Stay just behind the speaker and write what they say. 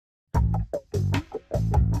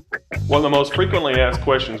One of the most frequently asked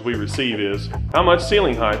questions we receive is, how much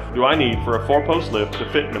ceiling height do I need for a 4-post lift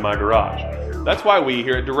to fit into my garage? That's why we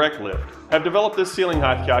here at Direct Lift have developed this ceiling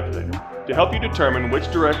height calculator to help you determine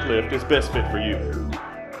which direct lift is best fit for you.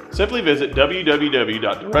 Simply visit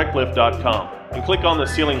www.directlift.com and click on the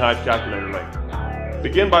ceiling height calculator link.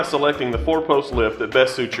 Begin by selecting the 4-post lift that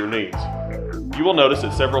best suits your needs. You will notice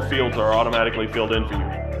that several fields are automatically filled in for you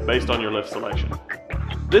based on your lift selection.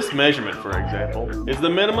 This measurement, for example, is the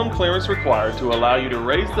minimum clearance required to allow you to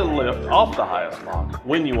raise the lift off the highest lock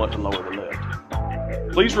when you want to lower the lift.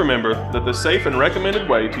 Please remember that the safe and recommended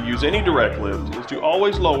way to use any direct lift is to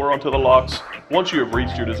always lower onto the locks once you have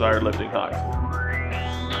reached your desired lifting height.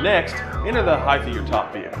 Next, enter the height of your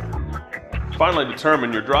top vehicle. Finally,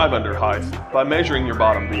 determine your drive under height by measuring your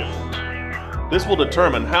bottom vehicle. This will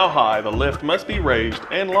determine how high the lift must be raised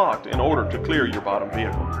and locked in order to clear your bottom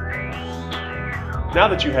vehicle. Now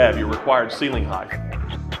that you have your required ceiling height,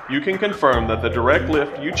 you can confirm that the direct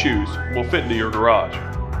lift you choose will fit into your garage.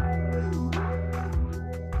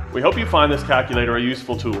 We hope you find this calculator a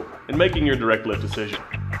useful tool in making your direct lift decision.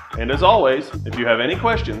 And as always, if you have any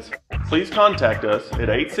questions, please contact us at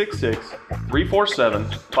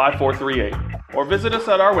 866-347-5438 or visit us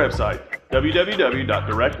at our website,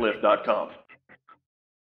 www.directlift.com.